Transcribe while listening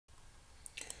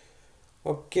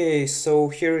Okay, so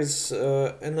here is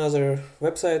another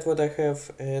website what I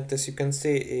have, and as you can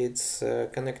see it's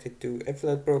connected to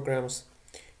affiliate programs.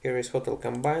 Here is hotel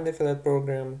combined affiliate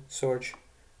program search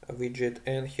widget,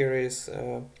 and here is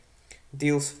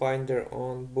deals finder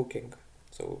on booking,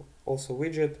 so also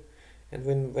widget. And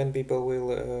when people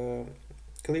will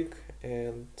click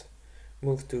and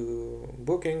move to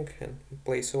booking and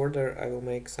place order, I will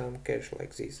make some cash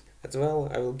like this. As well,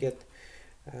 I will get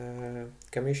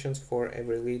commissions for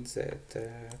every lead that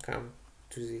come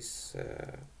to this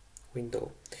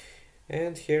window.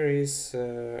 And here is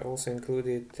also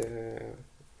included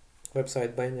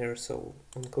website banner, so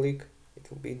on click it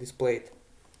will be displayed.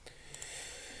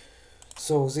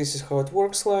 So this is how it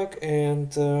works like,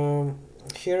 and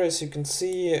here as you can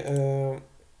see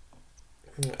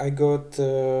I got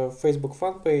Facebook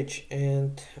fan page,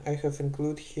 and I have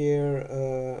included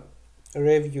here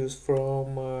reviews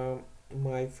from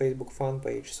my Facebook fan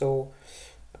page. So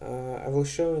I will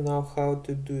show you now how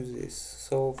to do this.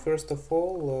 So first of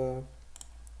all,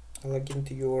 log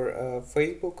into your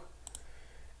Facebook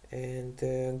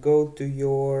and go to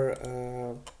your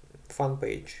fan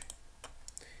page.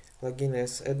 Log in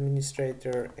as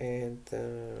administrator and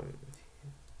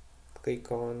click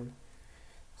on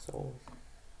so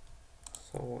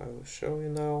I will show you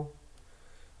now.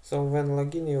 So when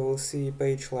login you will see a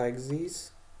page like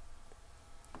this,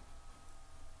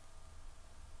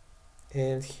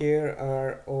 and here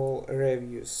are all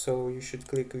reviews, so you should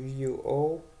click view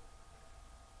all.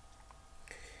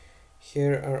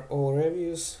 Here are all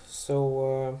reviews,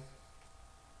 so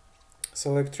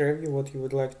select review what you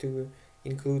would like to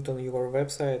include on your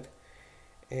website,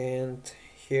 and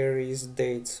here is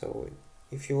date. So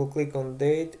if you will click on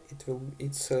date, it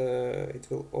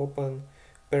will open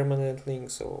permanent link.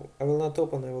 So I will not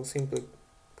open, I will simply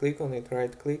click on it,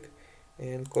 right click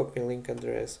and copy link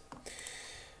address.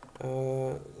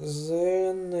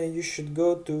 Then you should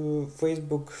go to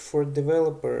Facebook for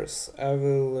developers. I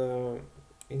will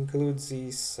include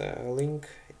this link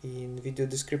in video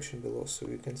description below, so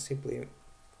you can simply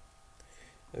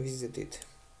visit it.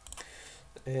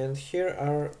 And here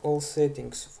are all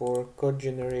settings for code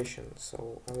generation.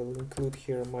 So I will include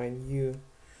here my new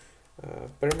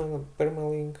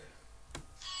permalink,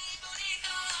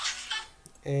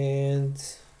 and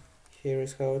here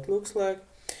is how it looks like.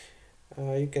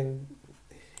 You can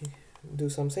do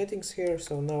some settings here.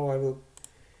 So now I will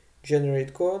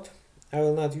generate code. I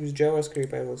will not use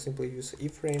JavaScript, I will simply use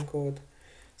iframe code.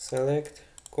 Select,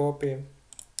 copy,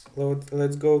 load.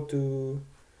 Let's go to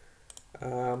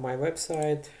my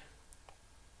website,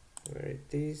 where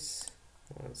it is.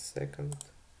 1 second.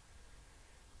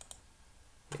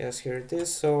 Yes, here it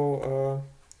is. So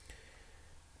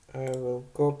I will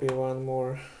copy one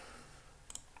more.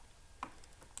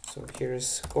 So here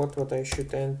is code what I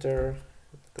should enter.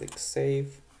 Click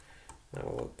save. Now I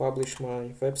will publish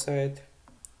my website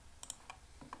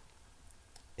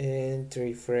and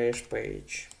refresh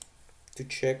page to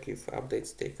check if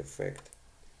updates take effect.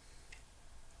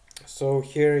 So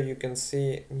here you can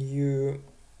see new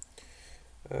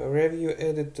review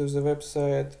added to the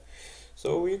website.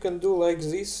 So you can do like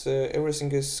this.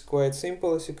 Everything is quite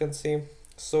simple, as you can see.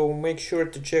 So make sure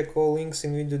to check all links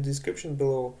in video description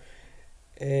below,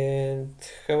 and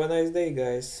have a nice day,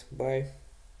 guys. Bye.